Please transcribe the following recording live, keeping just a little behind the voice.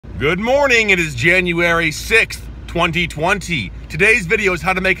Good morning, it is January 6th, 2020. Today's video is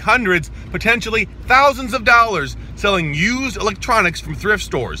how to make hundreds, potentially thousands of dollars selling used electronics from thrift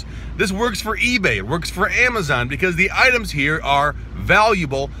stores. This works for eBay, it works for Amazon because the items here are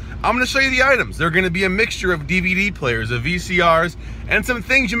valuable. I'm gonna show you the items. They're gonna be a mixture of DVD players, of VCRs, and some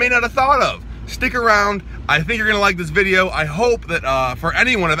things you may not have thought of. Stick around, I think you're gonna like this video. I hope that for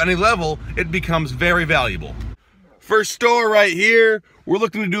anyone of any level, it becomes very valuable. First store right here, we're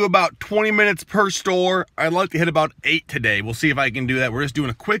looking to do about 20 minutes per store. I'd like to hit about 8 today. We'll see if I can do that. We're just doing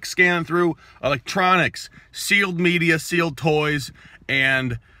a quick scan through electronics, sealed media, sealed toys,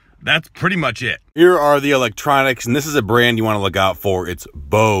 and that's pretty much it. Here are the electronics, and this is a brand you want to look out for. It's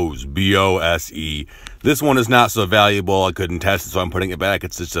Bose, B-O-S-E. This one is not so valuable. I couldn't test it, so I'm putting it back.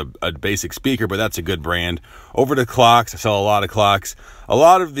 It's just a basic speaker, but that's a good brand. Over to clocks. I sell a lot of clocks. A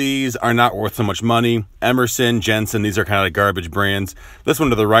lot of these are not worth so much money. Emerson, Jensen, these are kind of like garbage brands. This one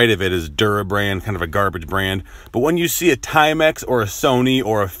to the right of it is Dura brand, kind of a garbage brand. But when you see a Timex or a Sony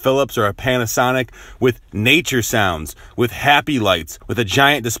or a Philips or a Panasonic with nature sounds, with happy lights, with a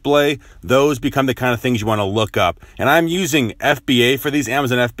giant display, those become the kind of things you want to look up. And I'm using FBA for these,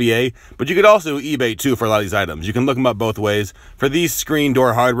 Amazon FBA, but you could also eBay too for a lot of these items. You can look them up both ways. For these screen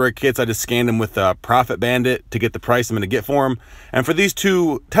door hardware kits, I just scanned them with Profit Bandit to get the price I'm going to get for them. And for these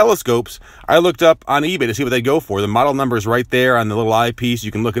two telescopes, I looked up on eBay to see what they go for. The model number is right there on the little eyepiece.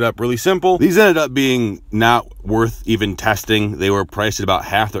 You can look it up really simple. These ended up being not worth even testing. They were priced at about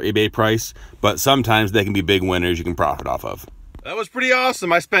half their eBay price, but sometimes they can be big winners you can profit off of. That was pretty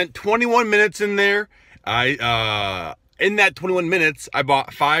awesome. I spent 21 minutes in there. In that 21 minutes, I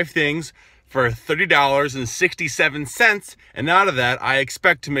bought 5 things for $30.67, and out of that, I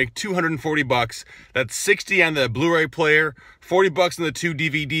expect to make 240 bucks. That's 60 on the Blu-ray player, 40 bucks on the 2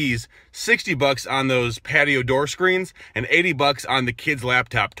 DVDs, 60 bucks on those patio door screens, and 80 bucks on the kid's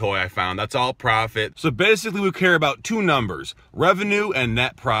laptop toy I found. That's all profit. So basically, we care about 2 numbers, revenue and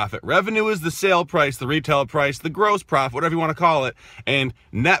net profit. Revenue is the sale price, the retail price, the gross profit, whatever you want to call it, and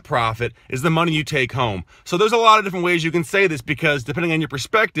net profit is the money you take home. So there's a lot of different ways you can say this because depending on your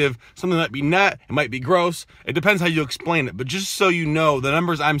perspective, something might be net, it might be gross. It depends how you explain it, but just so you know, the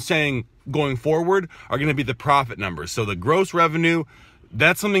numbers I'm saying going forward are going to be the profit numbers. So the gross revenue,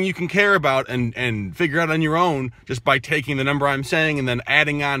 that's something you can care about and figure out on your own just by taking the number I'm saying and then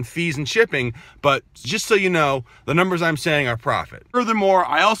adding on fees and shipping. But just so you know, the numbers I'm saying are profit. Furthermore,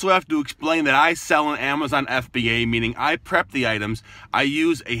 I also have to explain that I sell on Amazon FBA, meaning I prep the items. I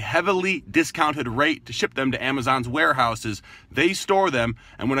use a heavily discounted rate to ship them to Amazon's warehouses. They store them,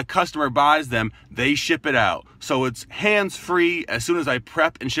 and when a customer buys them, they ship it out. So it's hands-free. As soon as I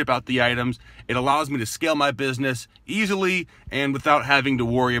prep and ship out the items, it allows me to scale my business easily and without having to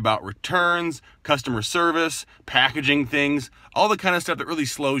worry about returns, customer service, packaging things, all the kind of stuff that really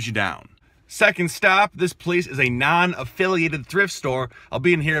slows you down. Second stop, this place is a non-affiliated thrift store. I'll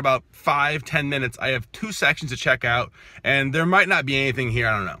be in here about 5-10 minutes. I have 2 sections to check out, and there might not be anything here,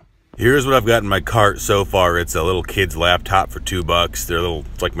 I don't know. Here's what I've got in my cart so far. It's a little kid's laptop for $2. They're little,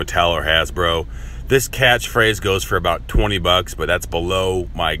 it's like Mattel or Hasbro. This catchphrase goes for about 20 bucks, but that's below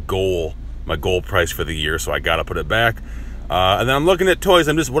my goal price for the year, so I gotta put it back. And then I'm looking at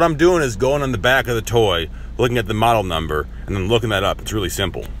toys. What I'm doing is going on the back of the toy, looking at the model number, and then looking that up. It's really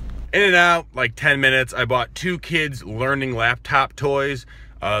simple. In and out, like 10 minutes, I bought 2 kids learning laptop toys.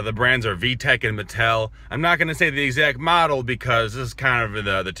 The brands are VTech and Mattel. I'm not gonna say the exact model because this is kind of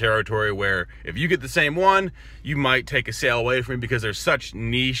in the territory where if you get the same one, you might take a sale away from me because there's such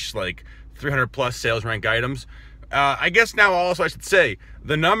niche, like 300 plus sales rank items. I guess now also I should say,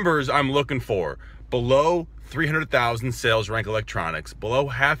 the numbers I'm looking for, below 300,000 sales rank electronics, below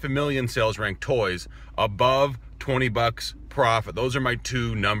 500,000 sales rank toys, above 20 bucks profit. Those are my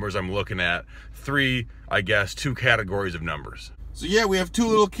 2 numbers I'm looking at. 3, I guess, 2 categories of numbers. So yeah, we have 2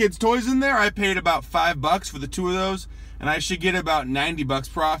 little kids' toys in there. I paid about 5 bucks for the 2 of those, and I should get about 90 bucks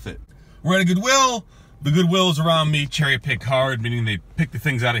profit. We're at a Goodwill. The Goodwills around me cherry pick hard, meaning they pick the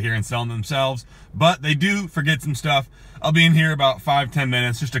things out of here and sell them themselves, but they do forget some stuff. I'll be in here about 5-10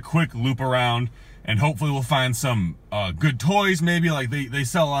 minutes, just a quick loop around, and hopefully we'll find some good toys, maybe. Like they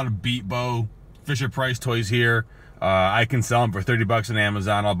sell a lot of Beat Bow, Fisher Price toys here. I can sell them for 30 bucks on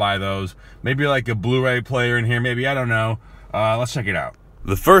Amazon. I'll buy those. Maybe like a Blu-ray player in here, maybe, I don't know. Let's check it out.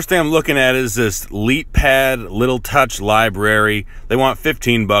 The first thing I'm looking at is this LeapPad Little Touch Library. They want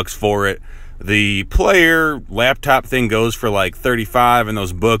 15 bucks for it. The player laptop thing goes for like 35, and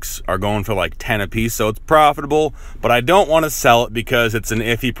those books are going for like 10 a piece, so it's profitable, but I don't want to sell it because it's an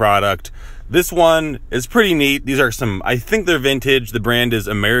iffy product. This one is pretty neat. These are some, I think they're vintage. The brand is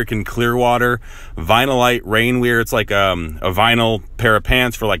American Clearwater Vinylite Rainwear. It's like a vinyl pair of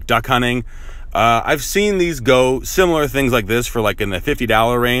pants for like duck hunting. I've seen these go similar things like this for like in the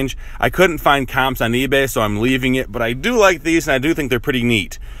 $50 range. I couldn't find comps on eBay, so I'm leaving it, but I do like these and I do think they're pretty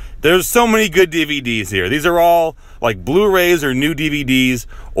neat. There's so many good DVDs here. These are all like Blu-rays or new DVDs,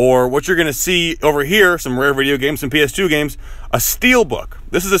 or what you're gonna see over here, some rare video games, some PS2 games, a steelbook.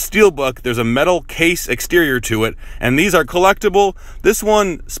 This is a steelbook. There's a metal case exterior to it, and these are collectible. This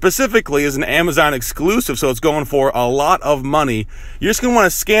one specifically is an Amazon exclusive, so it's going for a lot of money. You're just gonna wanna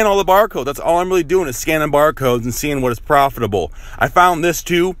scan all the barcodes. That's all I'm really doing is scanning barcodes and seeing what is profitable. I found this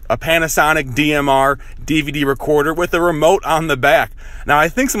too, a Panasonic DMR DVD recorder with a remote on the back. Now, I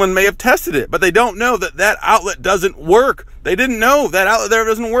think someone may have tested it, but they don't know that that outlet doesn't work. They didn't know that outlet there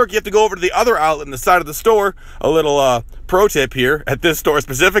doesn't work. You have to go over to the other outlet in the side of the store. A little pro tip here at this store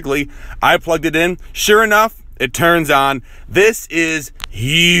specifically. I plugged it in. Sure enough, it turns on. This is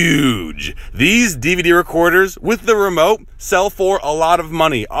huge. These DVD recorders with the remote sell for a lot of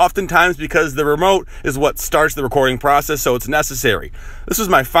money, oftentimes because the remote is what starts the recording process, so it's necessary. This was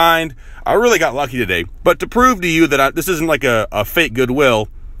my find. I really got lucky today. But to prove to you that this isn't like a fake Goodwill,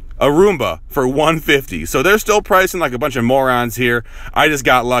 a Roomba for $150. So they're still pricing like a bunch of morons here. I just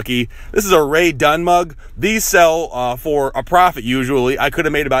got lucky. This is a Ray Dunn mug. These sell for a profit usually. I could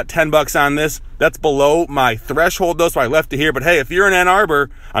have made about 10 bucks on this. That's below my threshold though, so I left it here. But hey, if you're in Ann Arbor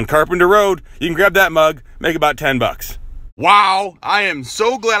on Carpenter Road, you can grab that mug, make about 10 bucks. Wow, I am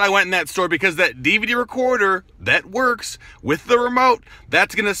so glad I went in that store, because that DVD recorder that works with the remote,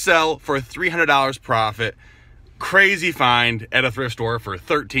 that's gonna sell for $300 profit. Crazy find at a thrift store for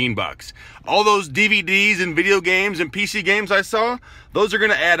 13 bucks. All those DVDs and video games and PC games I saw, those are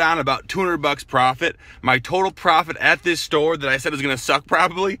gonna add on about 200 bucks profit. My total profit at this store that I said was gonna suck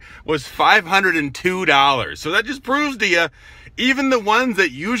probably was $502. So that just proves to you, even the ones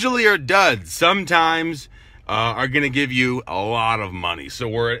that usually are duds sometimes are gonna give you a lot of money. So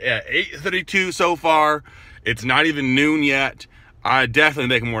we're at 8:32 so far. It's not even noon yet. I definitely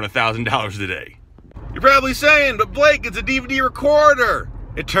make more than $1,000 a day. You're probably saying, but Blake, it's a DVD recorder.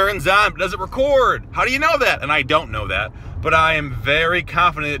 It turns on, but does it record? How do you know that? And I don't know that, but I am very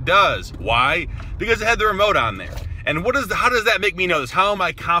confident it does. Why? Because it had the remote on there. And how does that make me know this? How am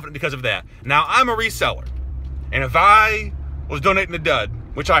I confident because of that? Now, I'm a reseller. And if I was donating a dud,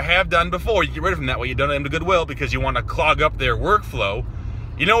 which I have done before, you get rid of them that way. You donate them to Goodwill because you want to clog up their workflow.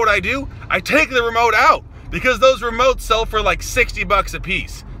 You know what I do? I take the remote out, because those remotes sell for like 60 bucks a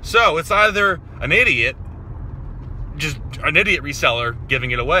piece. So it's either an idiot, just an idiot reseller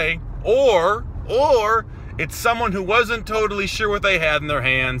giving it away, or it's someone who wasn't totally sure what they had in their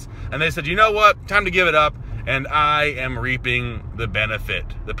hands, and they said, you know what, time to give it up, and I am reaping the benefit,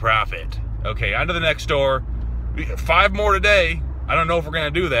 the profit. Okay, on to the next store. 5 more today. I don't know if we're gonna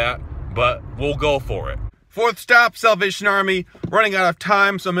do that, but we'll go for it. Fourth stop, Salvation Army. Running out of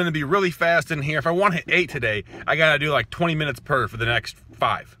time, so I'm gonna be really fast in here. If I want to hit 8 today, I gotta do like 20 minutes per for the next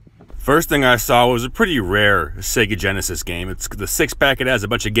 5. First thing I saw was a pretty rare Sega Genesis game. It's the 6-pack. It has a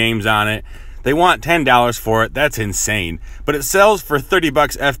bunch of games on it. They want $10 for it. That's insane. But it sells for 30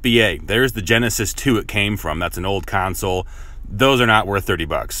 bucks FBA. There's the Genesis 2 it came from. That's an old console. Those are not worth 30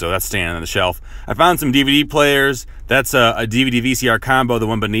 bucks, so that's staying on the shelf. I found some DVD players. That's a DVD VCR combo. The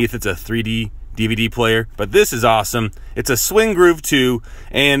one beneath it's a 3D DVD player, but this is awesome. It's a Swing Groove 2,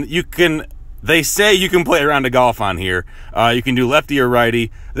 and they say you can play around a golf on here. You can do lefty or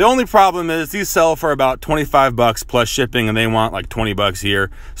righty. The only problem is these sell for about 25 bucks plus shipping, and they want like 20 bucks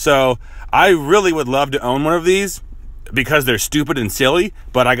here. So I really would love to own one of these because they're stupid and silly,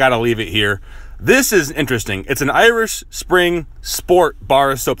 but I gotta leave it here. This is interesting. It's an Irish Spring Sport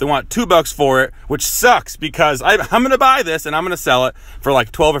bar soap. They want $2 for it, which sucks because I'm gonna buy this and I'm gonna sell it for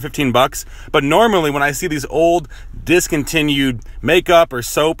like 12 or 15 bucks. But normally when I see these old discontinued makeup or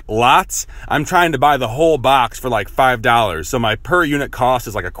soap lots, I'm trying to buy the whole box for like $5. So my per unit cost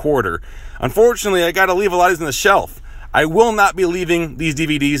is like a quarter. Unfortunately, I gotta leave a lot of these on the shelf. I will not be leaving these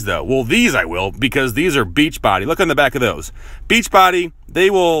DVDs though. Well, these I will, because these are Beachbody. Look on the back of those. Beachbody, they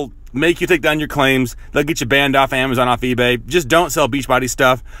will make you take down your claims. They'll get you banned off Amazon, off eBay. Just don't sell Beachbody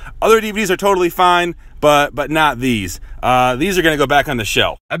stuff. Other DVDs are totally fine, but not these. These are gonna go back on the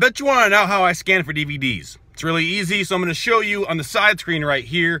shelf. I bet you wanna know how I scan for DVDs. It's really easy, so I'm gonna show you on the side screen right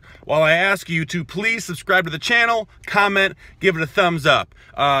here while I ask you to please subscribe to the channel, comment, give it a thumbs up.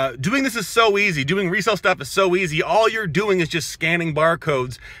 Doing this is so easy. Doing resale stuff is so easy. All you're doing is just scanning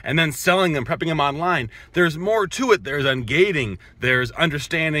barcodes and then selling them, prepping them online. There's more to it. There's ungating, there's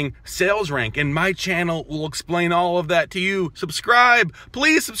understanding sales rank, and my channel will explain all of that to you. Subscribe,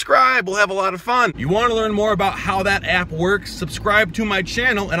 please subscribe. We'll have a lot of fun. You want to learn more about how that app works? Subscribe to my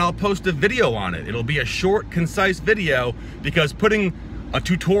channel and I'll post a video on it. It'll be a short, concise video, because putting a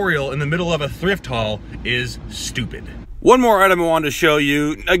tutorial in the middle of a thrift haul is stupid. One more item I wanted to show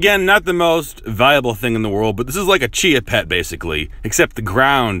you. Again, not the most valuable thing in the world, but this is like a chia pet basically, except the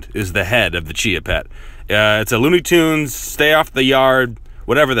ground is the head of the chia pet. It's a Looney Tunes, stay off the yard,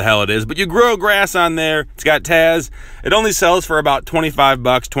 whatever the hell it is, but you grow grass on there. It's got Taz. It only sells for about 25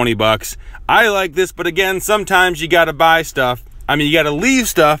 bucks, 20 bucks. I like this, but again, sometimes you gotta buy stuff. I mean, you got to leave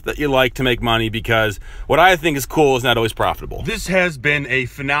stuff that you like to make money, because what I think is cool is not always profitable. This has been a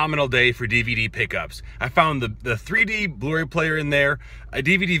phenomenal day for DVD pickups. I found the 3D Blu-ray player in there, a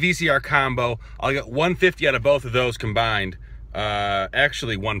DVD VCR combo. I'll get $150 out of both of those combined.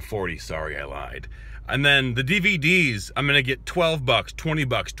 Actually $140, sorry, I lied. And then the DVDs, I'm gonna get 12 bucks, 20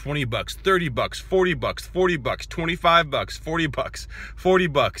 bucks, 20 bucks, 30 bucks, 40 bucks, 40 bucks, 25 bucks, 40 bucks, 40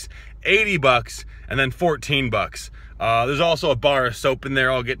 bucks, 80 bucks, and then 14 bucks. There's also a bar of soap in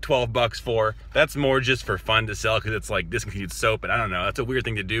there I'll get 12 bucks for. That's more just for fun to sell, because it's like discontinued soap, and I don't know, that's a weird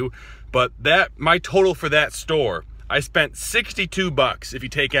thing to do. But my total for that store, I spent 62 bucks if you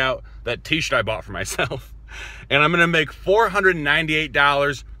take out that t-shirt I bought for myself. And I'm gonna make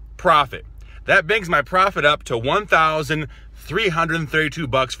 $498 profit. That brings my profit up to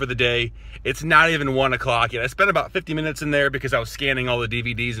 $1,332 for the day. It's not even 1 o'clock yet. I spent about 50 minutes in there because I was scanning all the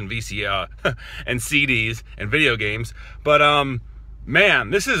DVDs and VCR and CDs and video games. But man,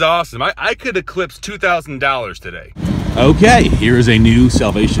 this is awesome. I could eclipse $2,000 today. Okay, here is a new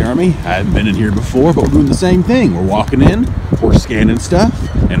Salvation Army. I haven't been in here before, but we're doing the same thing. We're walking in, we're scanning stuff,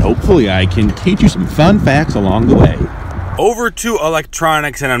 and hopefully I can teach you some fun facts along the way. Over to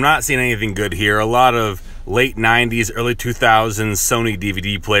electronics, and I'm not seeing anything good here. A lot of late 90s, early 2000s Sony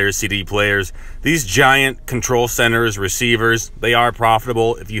DVD players, CD players. These giant control centers, receivers, they are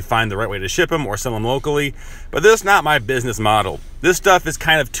profitable if you find the right way to ship them or sell them locally. But this is not my business model. This stuff is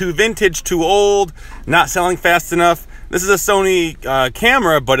kind of too vintage, too old, not selling fast enough. This is a Sony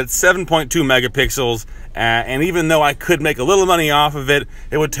camera, but it's 7.2 megapixels. And even though I could make a little money off of it,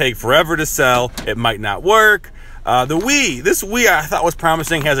 it would take forever to sell. It might not work. This Wii I thought was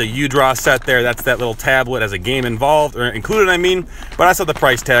promising, has a U-Draw set there. That's that little tablet, has a game involved, or included, I mean. But I saw the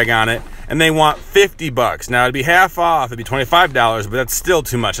price tag on it, and they want 50 bucks. Now, it'd be half off, it'd be $25, but that's still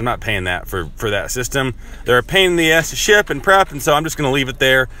too much. I'm not paying that for that system. They're a pain in the ass to ship and prep, and so I'm just gonna leave it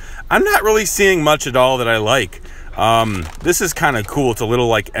there. I'm not really seeing much at all that I like. This is kind of cool. It's a little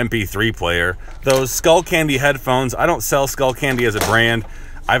like MP3 player. Those Skull Candy headphones, I don't sell Skull Candy as a brand.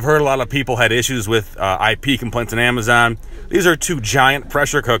 I've heard a lot of people had issues with IP complaints on Amazon. These are two giant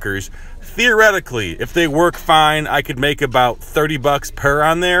pressure cookers. Theoretically, if they work fine, I could make about 30 bucks per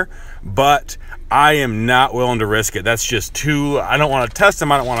on there, but I am not willing to risk it. That's just too, I don't want to test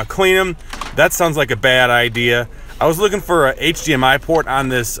them, I don't want to clean them. That sounds like a bad idea. I was looking for a HDMI port on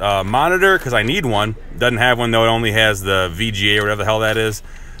this monitor because I need one. Doesn't have one though, it only has the VGA or whatever the hell that is.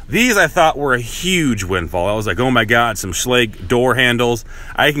 These I thought were a huge windfall. I was like, oh my God, some Schlage door handles.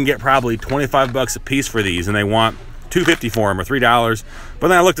 I can get probably 25 bucks a piece for these, and they want $2.50 for them or $3. But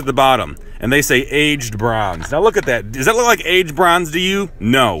then I looked at the bottom and they say aged bronze. Now look at that. Does that look like aged bronze to you?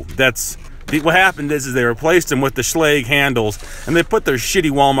 No. What happened is they replaced them with the Schlage handles, and they put their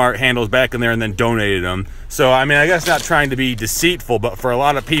shitty Walmart handles back in there and then donated them. So, I mean, I guess not trying to be deceitful, but for a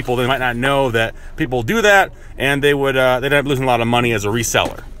lot of people, they might not know that people do that, and they'd end up losing a lot of money as a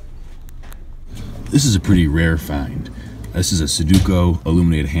reseller. This is a pretty rare find. This is a Sudoku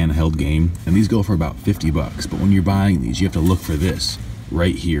illuminated handheld game, and these go for about 50 bucks. But when you're buying these, you have to look for this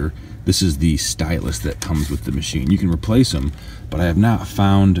right here. This is the stylus that comes with the machine. You can replace them, but I have not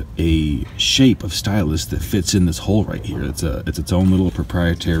found a shape of stylus that fits in this hole right here. It's its own little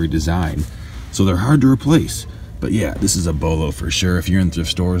proprietary design, so they're hard to replace. But yeah, this is a bolo for sure. If you're in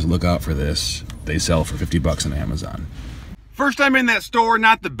thrift stores, look out for this. They sell for 50 bucks on Amazon. First time in that store,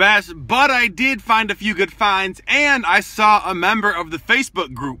 not the best, but I did find a few good finds, and I saw a member of the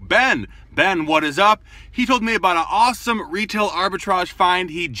Facebook group, Ben. Ben, what is up? He told me about an awesome retail arbitrage find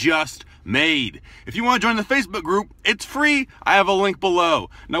he just made. If you want to join the Facebook group, it's free. I have a link below.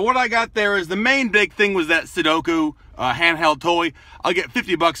 Now what I got there is the main big thing was that Sudoku handheld toy. I'll get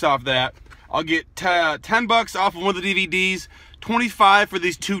 50 bucks off that. I'll get 10 bucks off of one of the DVDs, $25 for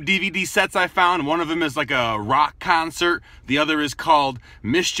these 2 DVD sets I found. One of them is like a rock concert. The other is called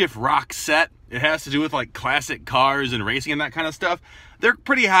Mischief Rock Set. It has to do with like classic cars and racing and that kind of stuff. They're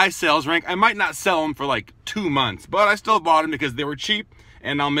pretty high sales rank. I might not sell them for like 2 months, but I still bought them because they were cheap,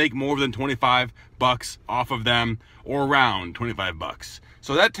 and I'll make more than 25 bucks off of them, or around 25 bucks.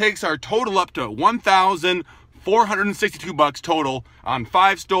 So that takes our total up to 1,462 bucks total on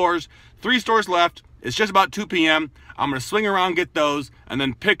 5 stores, 3 stores left. It's just about 2 p.m. I'm gonna swing around, get those, and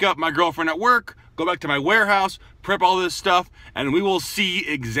then pick up my girlfriend at work, go back to my warehouse, prep all this stuff, and we will see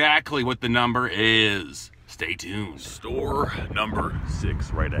exactly what the number is. Stay tuned. Store number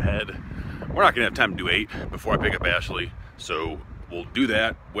 6 right ahead. We're not gonna have time to do 8 before I pick up Ashley, so we'll do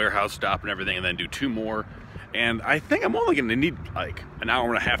that, warehouse stop and everything, and then do 2 more. And I think I'm only gonna need like an hour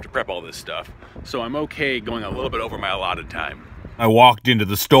and a half to prep all this stuff, so I'm okay going a little bit over my allotted time. I walked into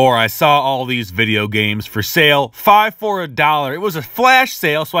the store, I saw all these video games for sale, 5 for $1. It was a flash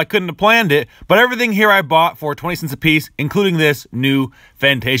sale, so I couldn't have planned it, but everything here I bought for 20 cents a piece, including this new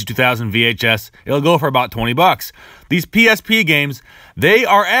Fantasia 2000 VHS. It'll go for about 20 bucks. These PSP games, they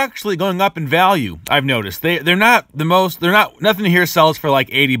are actually going up in value, I've noticed. They're not nothing here sells for like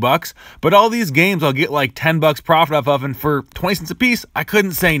 80 bucks, but all these games I'll get like 10 bucks profit off of, and for 20 cents a piece, I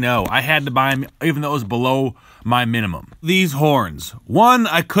couldn't say no. I had to buy them even though it was below my minimum. These horns, 1,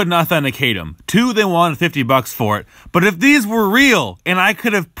 I couldn't authenticate them. 2, they wanted 50 bucks for it. But if these were real, and I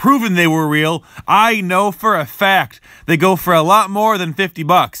could have proven they were real, I know for a fact they go for a lot more than 50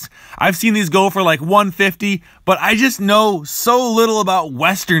 bucks. I've seen these go for like 150, but I just know so little about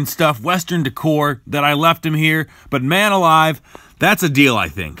Western stuff, Western decor, that I left them here. But man alive, that's a deal, I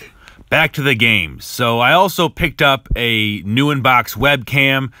think. Back to the games. So I also picked up a new in-box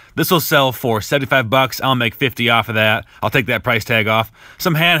webcam. This will sell for 75 bucks. I'll make 50 off of that. I'll take that price tag off.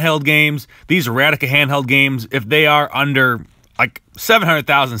 Some handheld games. These Radica handheld games, if they are under like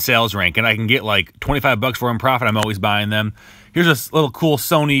 700,000 sales rank and I can get like 25 bucks for them profit, I'm always buying them. Here's a little cool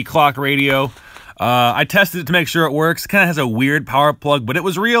Sony clock radio. I tested it to make sure it works. It kind of has a weird power plug, but it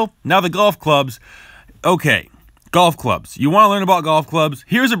was real. Now the golf clubs. Okay. Golf clubs. You want to learn about golf clubs?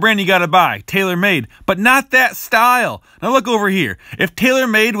 Here's a brand you got to buy. TaylorMade. But not that style. Now look over here. If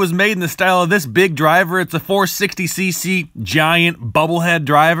TaylorMade was made in the style of this big driver, it's a 460cc giant bubblehead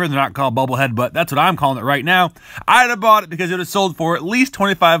driver. They're not called bubblehead, but that's what I'm calling it right now. I'd have bought it because it would have sold for at least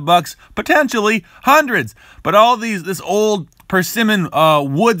 25 bucks, potentially hundreds. But all this old persimmon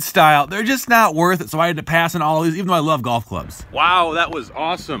wood style, they're just not worth it, so I had to pass on all these, even though I love golf clubs. Wow, that was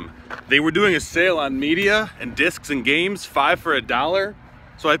awesome. They were doing a sale on media and discs and games, 5 for $1.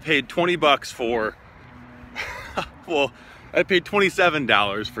 So I paid 20 bucks for, well, I paid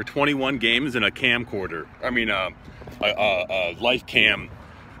 $27 for 21 games and a camcorder. I mean, a life cam,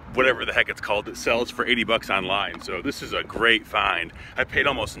 whatever the heck it's called, that sells for 80 bucks online. So this is a great find. I paid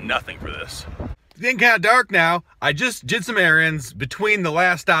almost nothing for this. It's getting kind of dark now. I just did some errands between the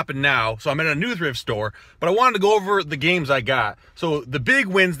last stop and now, so I'm at a new thrift store, but I wanted to go over the games I got. So the big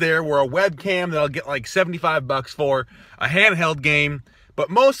wins there were a webcam that I'll get like 75 bucks for, a handheld game, but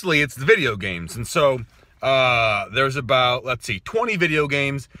mostly it's the video games. And so there's about, let's see, 20 video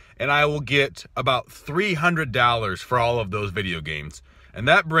games, and I will get about $300 for all of those video games. And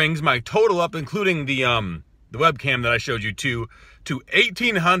that brings my total up, including the webcam that I showed you to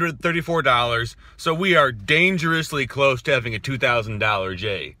 $1,834. So we are dangerously close to having a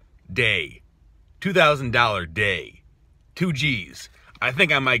 $2,000 day. $2,000 day. 2 G's. I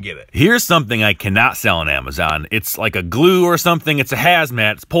think I might get it. Here's something I cannot sell on Amazon. It's like a glue or something. It's a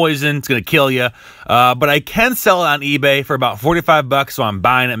hazmat. It's poison. It's going to kill you. But I can sell it on eBay for about 45 bucks, so I'm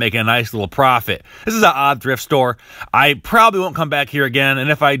buying it, making a nice little profit. This is an odd thrift store. I probably won't come back here again, and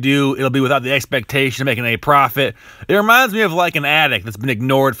if I do, it'll be without the expectation of making a profit. It reminds me of like an attic that's been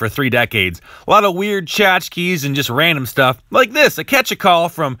ignored for 3 decades. A lot of weird tchotchkes and just random stuff. Like this, a catch-a-call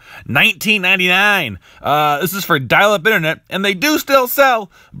from 1999. This is for dial-up internet, and they do still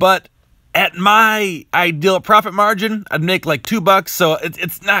sell, but at my ideal profit margin, I'd make like 2 bucks, so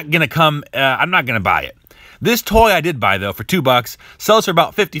it's not gonna come, I'm not gonna buy it. This toy I did buy though for 2 bucks, sells for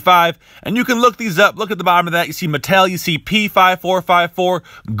about 55, and you can look these up. Look at the bottom of that, you see Mattel, you see P5454,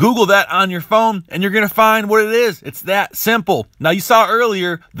 Google that on your phone, and you're gonna find what it is. It's that simple. Now you saw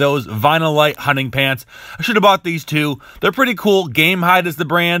earlier those Vinyl Light hunting pants. I should have bought these too. They're pretty cool. Game Hide is the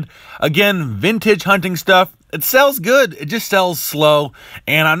brand. Again, vintage hunting stuff. It sells good, it just sells slow,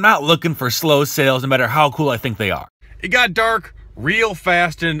 and I'm not looking for slow sales no matter how cool I think they are. It got dark real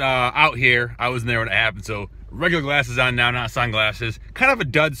fast and out here. I wasn't there when it happened, so regular glasses on now, not sunglasses. Kind of a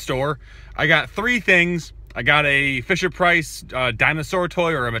dud store. I got 3 things. I got a Fisher-Price dinosaur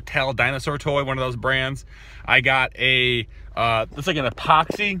toy, or a Mattel dinosaur toy, one of those brands. I got a It's like an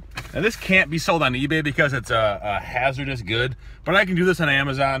epoxy. Now this can't be sold on eBay because it's a hazardous good, but I can do this on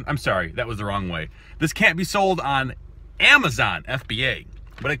Amazon. I'm sorry, that was the wrong way. This can't be sold on Amazon, FBA,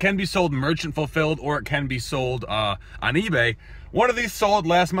 but it can be sold merchant fulfilled, or it can be sold on eBay. One of these sold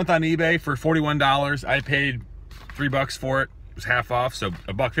last month on eBay for $41. I paid $3 for it. It was half off, so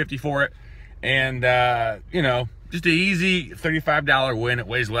 $1.50 for it. And you know, just an easy $35 win. It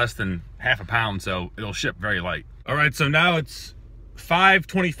weighs less than half a pound, so it'll ship very light. All right, so now it's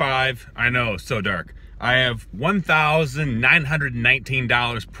 5:25. I know, so dark. I have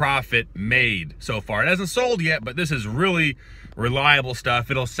 $1,919 profit made so far. It hasn't sold yet, but this is really reliable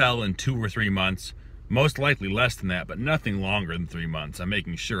stuff. It'll sell in 2 or 3 months. Most likely less than that, but nothing longer than 3 months. I'm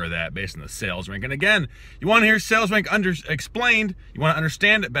making sure of that based on the sales rank. And again, you want to hear sales rank explained, you want to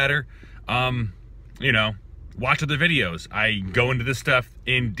understand it better, you know, watch other videos. I go into this stuff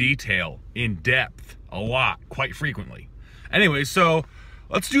in detail, in depth, a lot, quite frequently. Anyway, so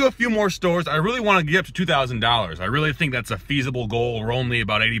let's do a few more stores. I really want to get up to $2,000. I really think that's a feasible goal. We're only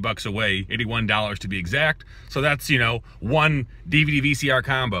about 80 bucks away, $81 to be exact. So that's, you know, one DVD VCR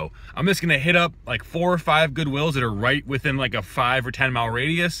combo. I'm just gonna hit up like 4 or 5 Goodwills that are right within like a 5 or 10 mile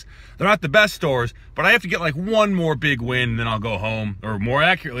radius. They're not the best stores, but I have to get like one more big win, then I'll go home. Or more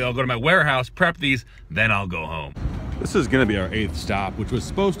accurately, I'll go to my warehouse, prep these, then I'll go home. This is gonna be our 8th stop, which was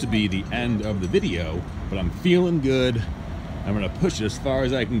supposed to be the end of the video, but I'm feeling good. I'm gonna push it as far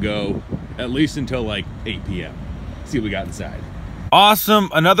as I can go, at least until like 8 p.m. See what we got inside. Awesome,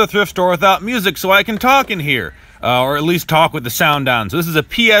 another thrift store without music, so I can talk in here. Or at least talk with the sound on. So this is a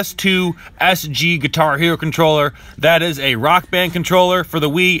PS2 SG Guitar Hero controller. That is a Rock Band controller for the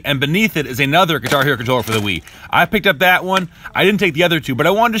Wii, and beneath it is another Guitar Hero controller for the Wii. I picked up that one. I didn't take the other two, but I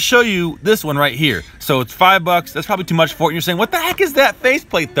wanted to show you this one right here. So it's $5. That's probably too much for it. And you're saying, what the heck is that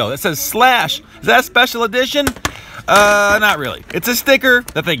faceplate though? That says Slash. Is that a special edition? Not really. It's a sticker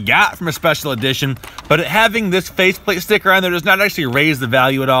that they got from a special edition, but having this faceplate sticker on there does not actually raise the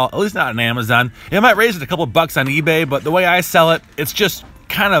value at all, at least not on Amazon. It might raise it a couple bucks on eBay, but the way I sell it, it's just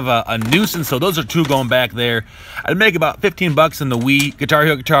kind of a nuisance, so those are 2 going back there. I'd make about 15 bucks in the Wii Guitar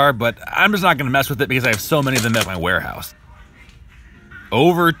Hero guitar, but I'm just not going to mess with it because I have so many of them at my warehouse.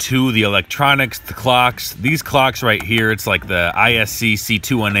 Over to the electronics, the clocks. These clocks right here, it's like the ISC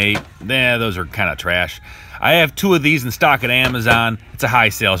C218. Yeah, those are kind of trash. I have 2 of these in stock at Amazon. It's a high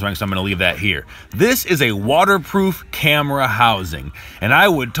sales rank, so I'm going to leave that here. This is a waterproof camera housing, and I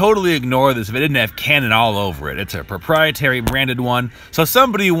would totally ignore this if it didn't have Canon all over it. It's a proprietary branded one, so if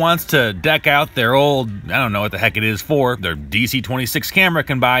somebody wants to deck out their old, I don't know what the heck it is for, their DC-26 camera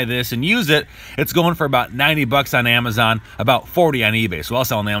can buy this and use it. It's going for about 90 bucks on Amazon, about 40 on eBay, so I'll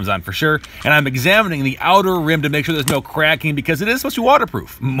sell on Amazon for sure. And I'm examining the outer rim to make sure there's no cracking because it is supposed to be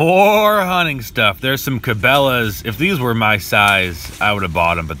waterproof. More hunting stuff. There's some Cabela's. If these were my size, I would have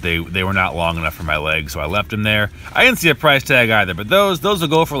bought them, but they were not long enough for my legs, so I left them there. I didn't see a price tag either, but those will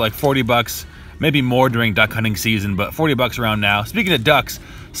go for like 40 bucks, maybe more during duck hunting season, but 40 bucks around now. Speaking of ducks,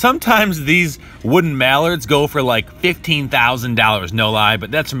 sometimes these wooden mallards go for like $15,000, no lie,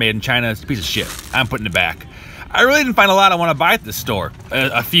 but that's made in China. It's a piece of shit. I'm putting it back. I really didn't find a lot I want to buy at this store.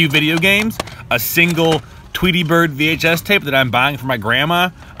 A few video games, a single Tweety Bird VHS tape that I'm buying for my grandma,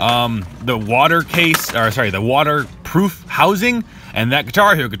 the the waterproof housing, and that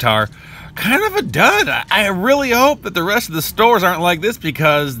Guitar Hero guitar. Kind of a dud. I really hope that the rest of the stores aren't like this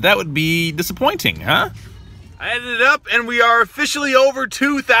because that would be disappointing, huh? I added it up and we are officially over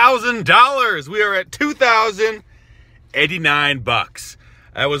 $2,000. We are at $2,089.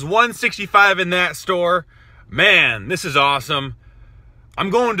 I was $165 in that store. Man, this is awesome. I'm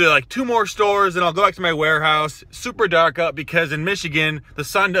going to like 2 more stores and I'll go back to my warehouse. Super dark up because in Michigan, the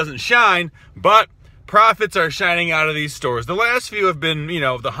sun doesn't shine, but profits are shining out of these stores. The last few have been, you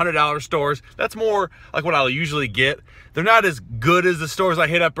know, the $100 stores. That's more like what I'll usually get. They're not as good as the stores I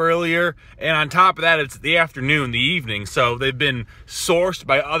hit up earlier. And on top of that, it's the afternoon, the evening. So they've been sourced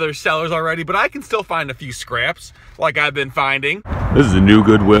by other sellers already, but I can still find a few scraps like I've been finding. This is a new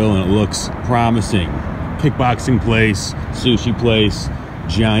Goodwill and it looks promising. Kickboxing place, sushi place,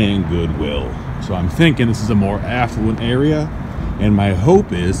 giant Goodwill. So I'm thinking this is a more affluent area, and my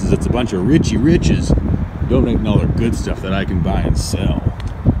hope is it's a bunch of riches donating all their good stuff that I can buy and sell.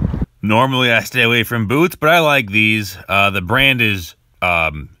 Normally I stay away from boots, but I like these. The brand is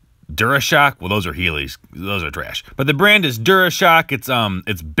DuraShock. Well, those are Heelys. Those are trash. But the brand is DuraShock.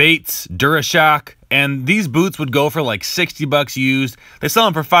 It's Bates DuraShock. And these boots would go for like 60 bucks used. They sell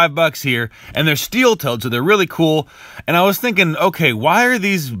them for $5 here, and they're steel-toed, so they're really cool. And I was thinking, okay, why are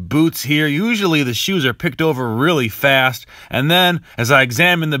these boots here? Usually the shoes are picked over really fast, and then as I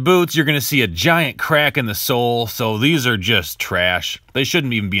examine the boots, you're gonna see a giant crack in the sole, so these are just trash. They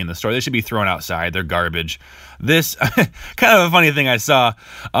shouldn't even be in the store. They should be thrown outside. They're garbage. This, kind of a funny thing I saw,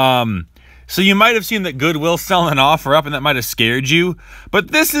 so you might have seen that Goodwill's selling an offer up, and that might have scared you.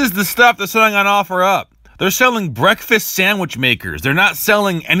 But this is the stuff they're selling on offer up. They're selling breakfast sandwich makers. They're not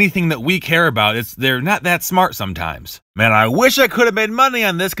selling anything that we care about. They're not that smart sometimes. Man, I wish I could have made money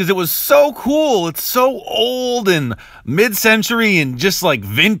on this because it was so cool. It's so old and mid-century and just like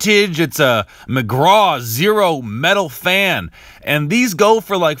vintage. It's a McGraw Zero metal fan. And these go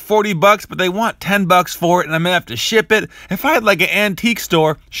for like 40 bucks, but they want 10 bucks for it, and I'm gonna have to ship it. If I had like an antique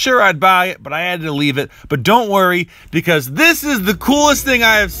store, sure, I'd buy it, but I had to leave it. But don't worry, because this is the coolest thing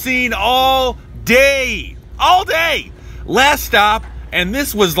I have seen all day. Last stop, and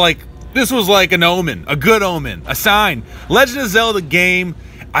this was like an omen, a good omen, a sign. Legend of Zelda game.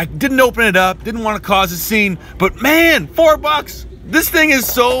 I didn't open it up, didn't want to cause a scene, but man, $4. This thing is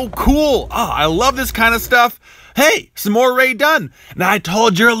so cool. Oh, I love this kind of stuff. Hey, some more Ray Dunn. Now, I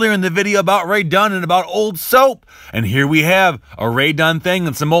told you earlier in the video about Ray Dunn and about old soap. And here we have a Ray Dunn thing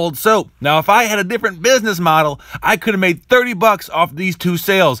and some old soap. Now, if I had a different business model, I could have made 30 bucks off these two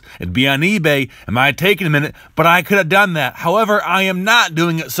sales. It'd be on eBay. It might have taken a minute, but I could have done that. However, I am not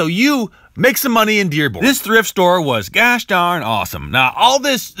doing it, so you make some money in Dearborn. This thrift store was gosh darn awesome. Now, all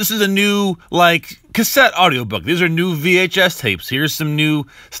this is a new, like, cassette audiobook. These are new VHS tapes. Here's some new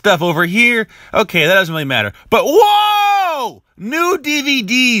stuff over here. Okay, that doesn't really matter. But whoa! New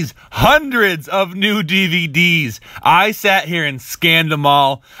DVDs. Hundreds of new DVDs. I sat here and scanned them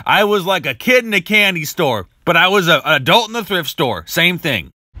all. I was like a kid in a candy store, but I was an adult in the thrift store. Same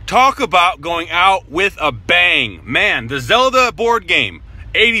thing. Talk about going out with a bang. Man, the Zelda board game.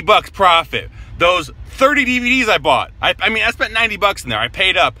 80 bucks profit. Those 30 DVDs I bought. I mean, I spent 90 bucks in there. I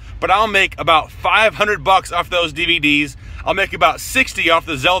paid up, but I'll make about 500 bucks off those DVDs. I'll make about 60 off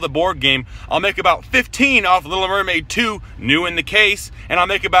the Zelda board game. I'll make about 15 off Little Mermaid 2, new in the case, and I'll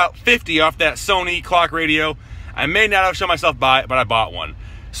make about 50 off that Sony clock radio. I may not have shown myself buy it, but I bought one.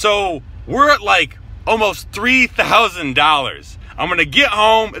 So we're at like almost $3,000. I'm gonna get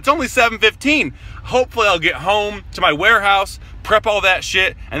home. It's only 7:15. Hopefully I'll get home to my warehouse, prep all that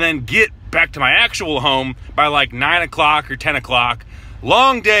shit, and then get back to my actual home by like 9 o'clock or 10 o'clock.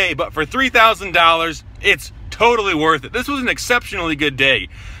 Long day, but for $3,000, it's totally worth it. This was an exceptionally good day.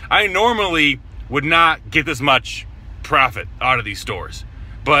 I normally would not get this much profit out of these stores,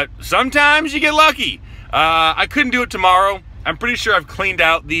 but sometimes you get lucky. I couldn't do it tomorrow. I'm pretty sure I've cleaned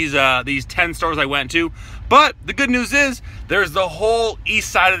out these 10 stores I went to, but the good news is there's the whole east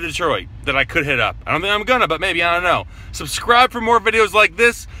side of Detroit that I could hit up. I don't think I'm gonna, but maybe, I don't know. Subscribe for more videos like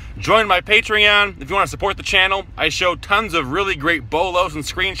this. Join my Patreon if you want to support the channel. I show tons of really great bolos and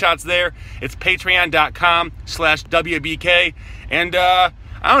screenshots there. It's patreon.com/WBK. And I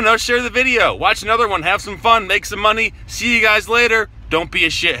don't know, share the video. Watch another one, have some fun, make some money. See you guys later. Don't be a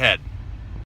shithead.